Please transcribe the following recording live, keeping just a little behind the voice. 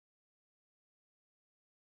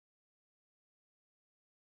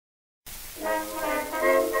Down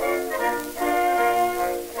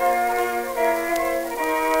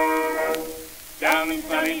in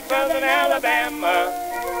sunny southern Alabama,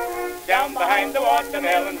 down behind the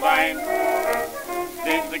watermelon vine,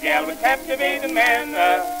 lives a gal with captivating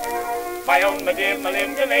manner, my own my dear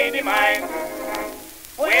Melinda, lady mine.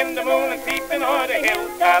 When the moon is peeping o'er the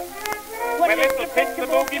hilltop, when little Pitch the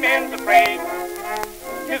boogeyman's afraid,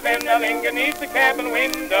 'tis then I linger neath the cabin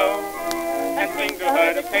window and sing to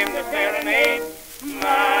her the tender serenade.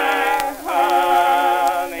 My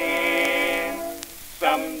honey,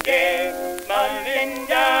 someday,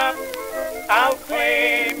 Melinda, I'll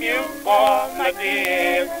claim you for my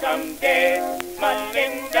dear. Someday,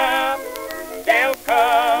 Melinda, there'll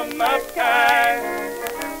come a time,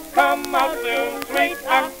 come out soon, sweet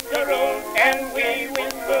afternoon, and we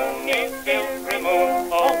will soon meet silvery moon.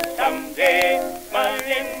 Oh, someday,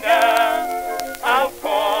 Melinda, I'll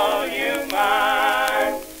call you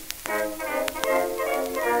mine.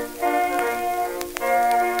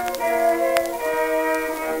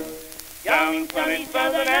 Down in sunny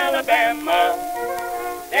southern Alabama,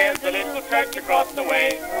 there's a little church across the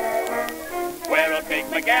way, where I'll take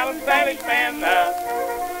my gal and Spanish man,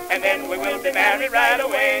 and then we will be married right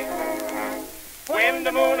away. When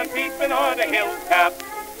the moon is peeping o'er the hilltop,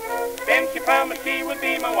 then she promised she would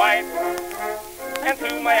be my wife, and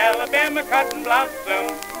to my Alabama cotton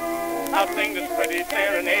blossom, I'll sing this pretty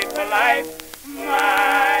serenade for life.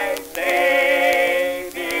 My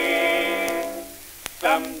lady,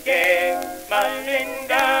 someday,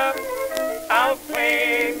 Melinda, I'll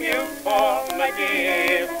claim you for my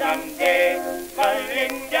dear. Someday,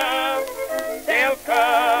 Melinda, there'll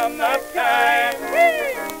come a time,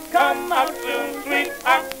 come up soon, sweet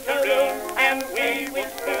afternoon, and we will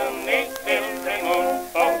soon meet silvery moon.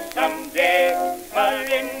 Oh, someday,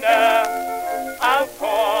 Melinda, I'll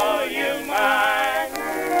call you mine.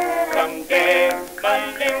 Someday,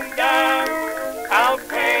 Melinda, I'll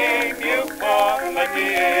claim you for my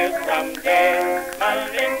dear. Someday,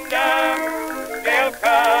 Melinda,